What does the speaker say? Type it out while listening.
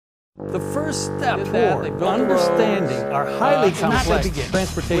The first step toward understanding our highly complex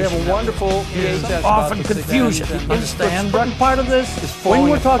transportation. We have a wonderful VHS. Often confusion. You understand? But part of this is when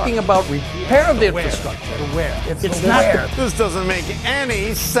we're talking about repair of the infrastructure. Where? It's not where. This doesn't make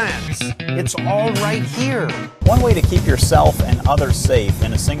any sense. It's all right here. One way to keep yourself and others safe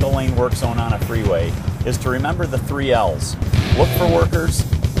in a single-lane work zone on a freeway is to remember the 3 L's. Look for workers,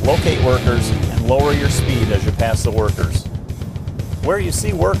 locate workers, and lower your speed as you pass the workers. Where you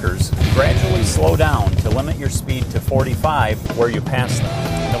see workers, gradually slow down to limit your speed to 45 where you pass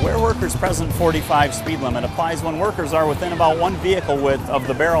them. The where workers present 45 speed limit applies when workers are within about 1 vehicle width of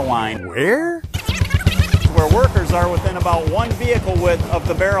the barrel line. Where? Where workers are within about 1 vehicle width of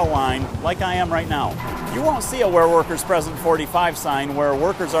the barrel line, like I am right now. You won't see a where workers present 45 sign where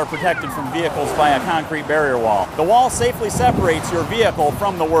workers are protected from vehicles by a concrete barrier wall. The wall safely separates your vehicle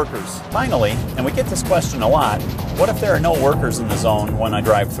from the workers. Finally, and we get this question a lot, what if there are no workers in the zone when I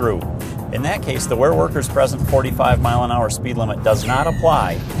drive through? In that case, the where workers present 45-mile-an-hour speed limit does not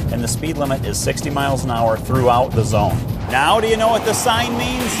apply, and the speed limit is 60 miles an hour throughout the zone. Now do you know what the sign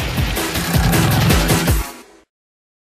means?